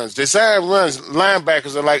design runs. Design runs,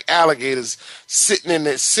 linebackers are like alligators sitting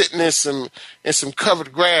in some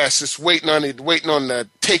covered grass, just waiting on to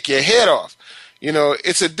take your head off.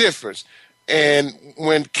 It's a difference. And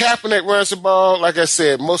when Kaepernick runs the ball, like I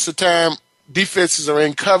said, most of the time defenses are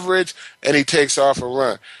in coverage and he takes off and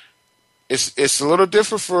run. It's a little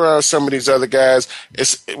different for some of these other guys.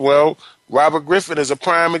 Robert Griffin is a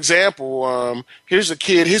prime example. Here's a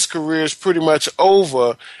kid, his career is pretty much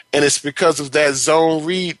over, and it's because of that zone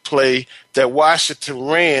read play that Washington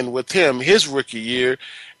ran with him his rookie year,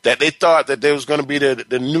 that they thought that there was going to be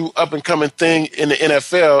the new up-and-coming thing in the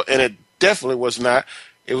NFL, and it definitely was not.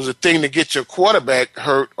 It was a thing to get your quarterback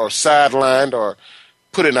hurt or sidelined or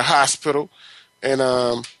put in a hospital. And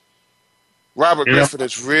Robert Griffin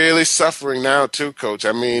is really suffering now too, Coach.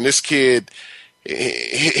 I mean, this kid,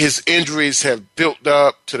 his injuries have built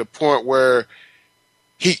up to the point where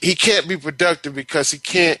he can't be productive because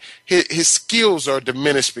his skills are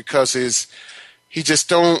diminished because he just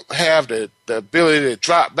don't have the ability to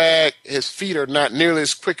drop back. His feet are not nearly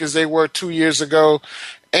as quick as they were 2 years ago.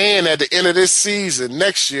 And at the end of this season,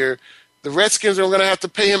 next year, the Redskins are going to have to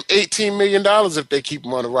pay him $18 million if they keep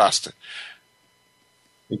him on the roster.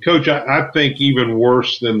 And Coach, I think even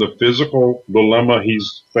worse than the physical dilemma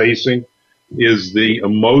he's facing is the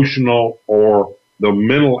emotional or the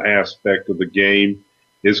mental aspect of the game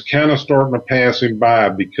is kind of starting to pass him by,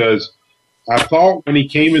 because I thought when he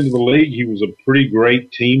came into the league, he was a pretty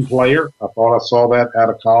great team player. I thought I saw that out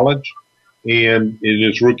of college and in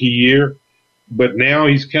his rookie year. But now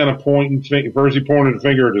he's kind of first he pointed a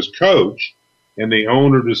finger at his coach, and the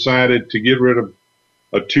owner decided to get rid of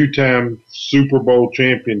a two-time Super Bowl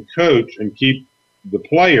champion coach and keep the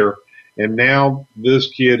player. And now this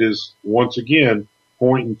kid is once again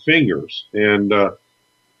pointing fingers. And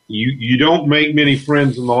you don't make many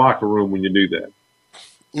friends in the locker room when you do that.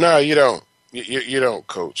 No, you don't. You don't,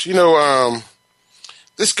 Coach.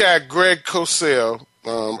 This guy, Greg Cosell,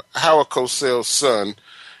 Howard Cosell's son,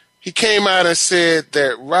 he came out and said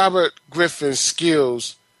that Robert Griffin's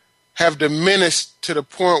skills have diminished to the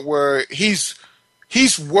point where he's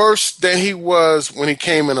worse than he was when he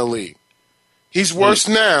came in the league. He's worse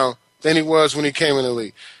now than he was when he came in the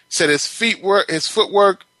league. Said his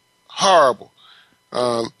footwork, horrible.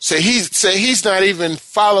 He's not even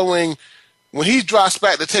following. When he drops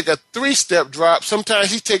back to take a 3-step drop,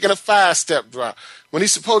 sometimes he's taking a 5-step drop. When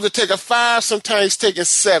he's supposed to take a 5, sometimes he's taking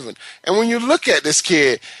 7. And when you look at this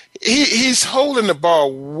kid, he's holding the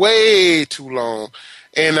ball way too long.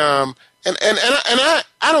 And I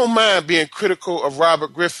don't mind being critical of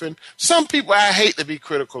Robert Griffin. Some people I hate to be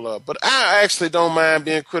critical of, but I actually don't mind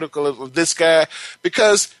being critical of this guy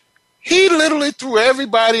because he literally threw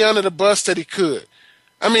everybody under the bus that he could.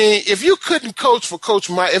 I mean, if you couldn't coach for Coach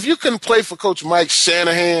Mike, if you couldn't play for Coach Mike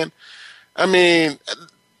Shanahan, I mean,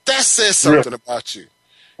 that says something about you.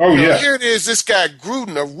 Oh, yeah. Here it is, this guy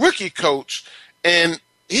Gruden, a rookie coach, and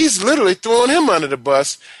he's literally throwing him under the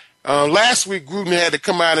bus. Last week, Gruden had to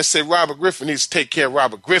come out and say Robert Griffin needs to take care of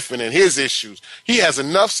Robert Griffin and his issues. He has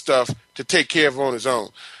enough stuff to take care of on his own.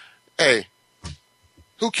 Hey,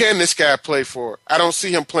 who can this guy play for? I don't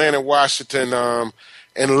see him playing in Washington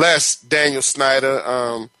unless Daniel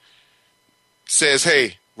Snyder says,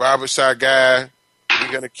 hey, Robert's our guy. We're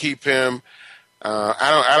going to keep him.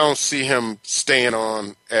 I don't see him staying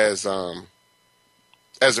on as a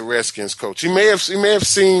Redskins coach. He may have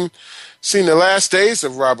seen the last days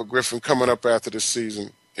of Robert Griffin coming up after the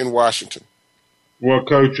season in Washington. Well,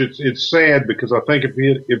 Coach, it's sad because I think it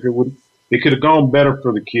could have gone better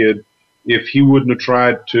for the kid if he wouldn't have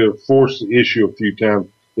tried to force the issue a few times.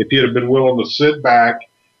 If he had been willing to sit back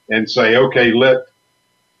and say, okay, let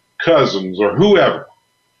Cousins or whoever.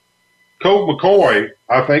 Colt McCoy,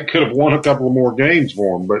 I think, could have won a couple of more games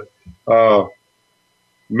for him, but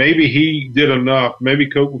maybe he did enough. Maybe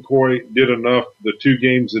Colt McCoy did enough the 2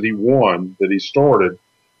 games that he won, that he started,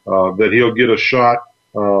 that he'll get a shot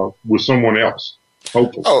with someone else.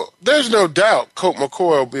 Hopefully. Oh, there's no doubt Colt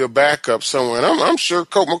McCoy will be a backup somewhere. And I'm sure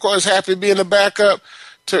Colt McCoy is happy being a backup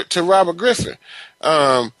to Robert Griffin.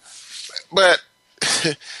 But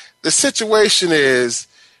the situation is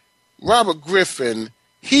Robert Griffin,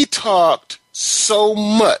 he talked so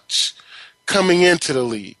much coming into the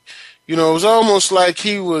league. It was almost like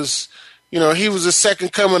he was the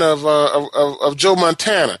second coming of Joe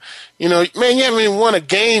Montana. Man, you haven't even won a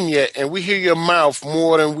game yet, and we hear your mouth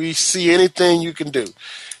more than we see anything you can do.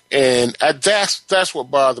 And that's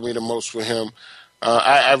what bothered me the most with him.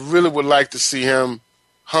 I really would like to see him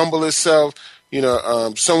humble himself.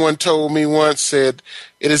 Someone told me once, said,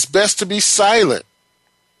 it is best to be silent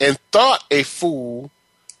and thought a fool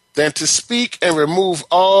than to speak and remove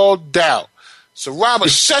all doubt. So, Robert,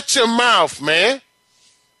 shut your mouth, man.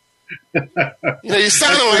 You're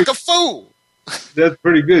sounding like a fool. That's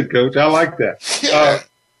pretty good, Coach. I like that. Yeah.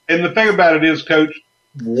 And the thing about it is, Coach,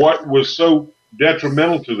 what was so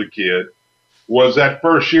detrimental to the kid was that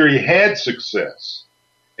first year he had success,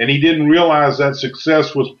 and he didn't realize that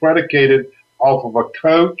success was predicated off of a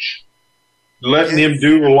coach letting him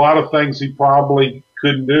do a lot of things he probably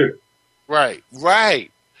couldn't do. Right.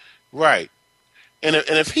 And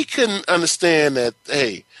if he couldn't understand that,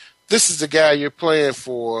 hey, this is the guy you're playing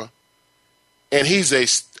for, and he's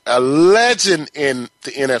a legend in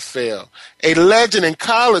the NFL, a legend in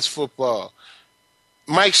college football.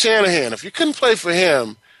 Mike Shanahan, if you couldn't play for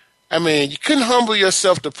him, you couldn't humble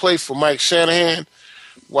yourself to play for Mike Shanahan.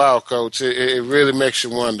 Wow, Coach, it really makes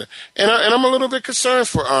you wonder. And I'm a little bit concerned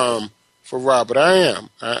for Robert. I am.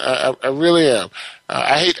 I really am.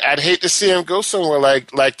 I'd hate to see him go somewhere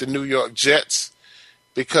like the New York Jets,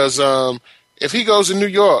 because if he goes to New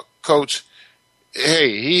York, Coach,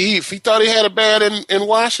 hey, if he thought he had it bad in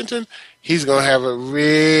Washington, he's going to have it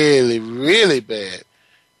really, really bad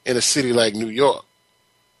in a city like New York.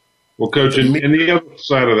 Well, Coach, and the other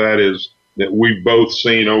side of that is that we've both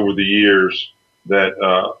seen over the years that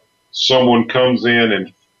someone comes in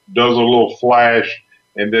and does a little flash,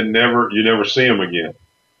 and then you never see him again.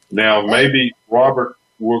 Now, maybe Robert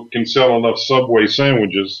can sell enough Subway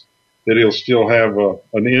sandwiches that he'll still have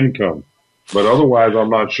an income, but otherwise, I'm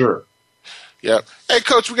not sure. Yeah. Hey,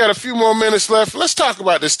 Coach, we got a few more minutes left. Let's talk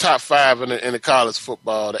about this top 5 in the college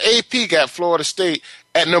football. The AP got Florida State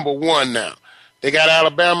at number 1 now. They got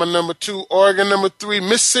Alabama number 2, Oregon number 3,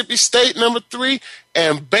 Mississippi State number 3,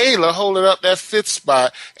 and Baylor holding up that 5th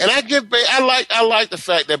spot. And I like the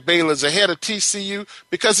fact that Baylor's ahead of TCU,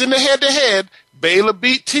 because in the head-to-head, Baylor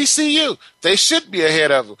beat TCU. They should be ahead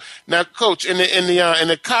of them. Now, Coach, in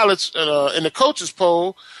the college in the coaches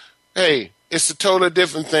poll, hey, it's a totally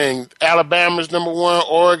different thing. Alabama's number 1,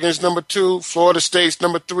 Oregon's number 2, Florida State's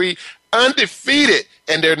number 3, undefeated,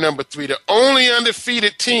 and they're number 3. The only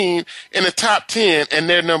undefeated team in the top 10, and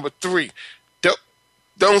they're number 3.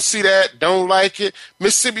 Don't see that. Don't like it.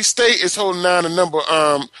 Mississippi State is holding down the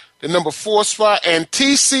number 4 spot, and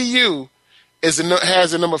TCU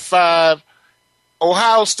has a number 5.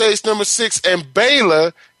 Ohio State's number 6, and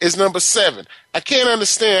Baylor is number 7. I can't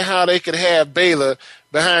understand how they could have Baylor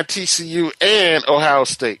behind TCU and Ohio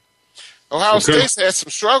State. Ohio State's had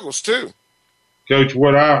some struggles too. Coach,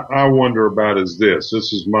 what I wonder about is this.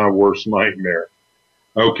 This is my worst nightmare.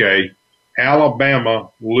 Okay,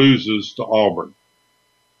 Alabama loses to Auburn.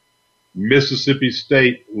 Mississippi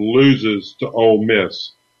State loses to Ole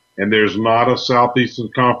Miss. And there's not a Southeastern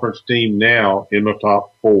Conference team now in the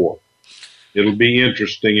top 4. It'll be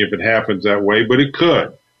interesting if it happens that way, but it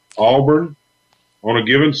could. Auburn, on a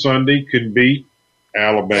given Sunday, can beat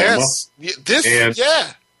Alabama.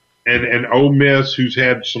 Yes. And Ole Miss, who's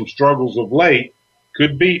had some struggles of late,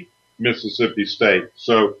 could beat Mississippi State.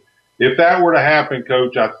 So if that were to happen,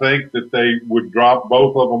 Coach, I think that they would drop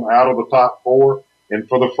both of them out of the top 4. And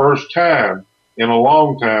for the first time in a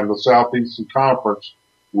long time, the Southeastern Conference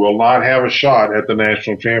will not have a shot at the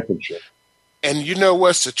national championship. And you know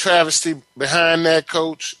what's the travesty behind that,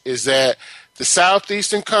 Coach, is that the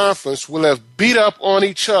Southeastern Conference will have beat up on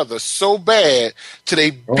each other so bad till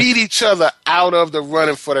they beat each other out of the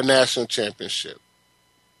running for the national championship.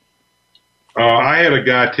 I had a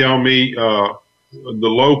guy tell me, the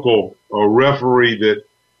local referee that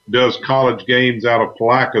does college games out of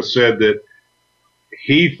Palaca said that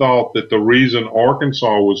he thought that the reason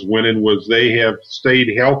Arkansas was winning was they have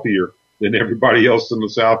stayed healthier than everybody else in the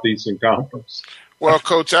Southeastern Conference. Well,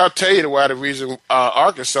 Coach, I'll tell you why the reason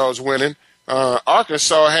Arkansas is winning.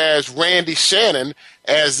 Arkansas has Randy Shannon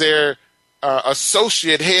as their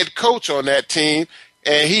associate head coach on that team,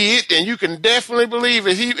 and you can definitely believe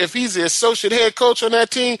if he's the associate head coach on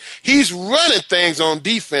that team, he's running things on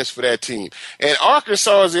defense for that team. And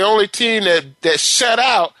Arkansas is the only team that shut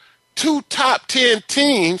out 2 top 10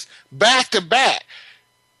 teams back to back.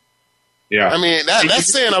 Yeah, I mean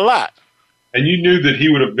that's saying a lot. And you knew that he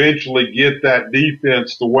would eventually get that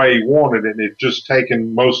defense the way he wanted it. It's just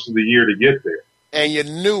taken most of the year to get there. And you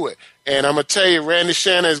knew it. And I'm going to tell you, Randy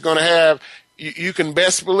Shannon is going to have, you can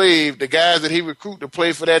best believe, the guys that he recruit to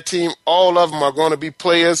play for that team, all of them are going to be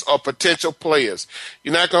players or potential players.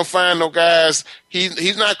 You're not going to find no guys.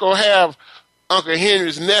 He's not going to have Uncle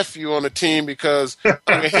Henry's nephew on the team because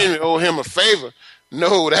Uncle Henry owed him a favor.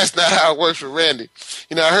 No, that's not how it works for Randy.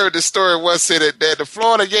 You know, I heard this story once say that the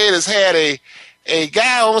Florida Gators had a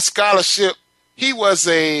guy on scholarship. He was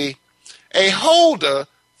a holder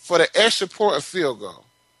for the extra point and field goal.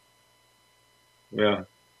 Yeah.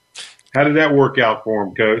 How did that work out for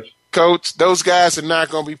him, Coach? Coach, those guys are not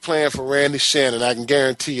going to be playing for Randy Shannon. I can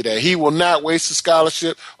guarantee you that. He will not waste a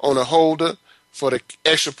scholarship on a holder for the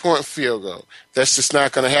extra point field goal. That's just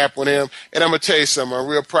not going to happen with him. And I'm going to tell you something. I'm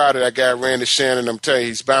real proud of that guy, Randy Shannon. I'm telling you,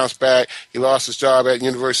 he's bounced back. He lost his job at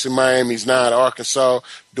University of Miami. He's now at Arkansas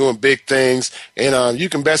doing big things. And you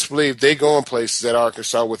can best believe they going places at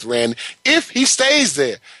Arkansas with Randy if he stays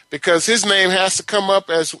there, because his name has to come up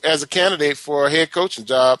as a candidate for a head coaching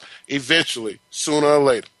job eventually, sooner or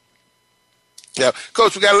later. Yeah,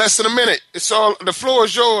 Coach, we got less than a minute. The floor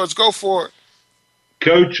is yours. Go for it.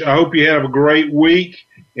 Coach, I hope you have a great week,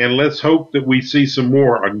 and let's hope that we see some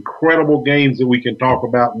more incredible games that we can talk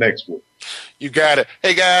about next week. You got it.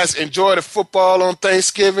 Hey, guys, enjoy the football on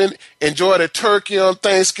Thanksgiving. Enjoy the turkey on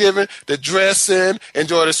Thanksgiving, the dressing.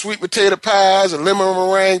 Enjoy the sweet potato pies, the lemon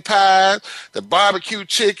meringue pies, the barbecue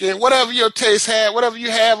chicken, whatever your taste had, whatever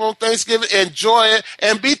you have on Thanksgiving, enjoy it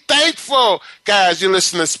and be thankful. Guys, you're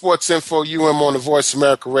listening to Sports Info U.M. on the Voice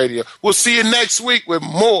America Radio. We'll see you next week with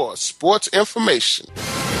more sports information.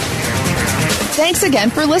 Thanks again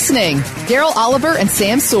for listening. Daryl Oliver and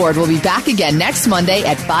Sam Sword will be back again next Monday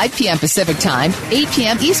at 5 p.m. Pacific Time, 8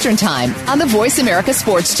 p.m. Eastern Time on the Voice America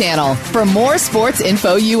Sports Channel for more Sports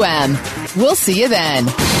Info UM. We'll see you then.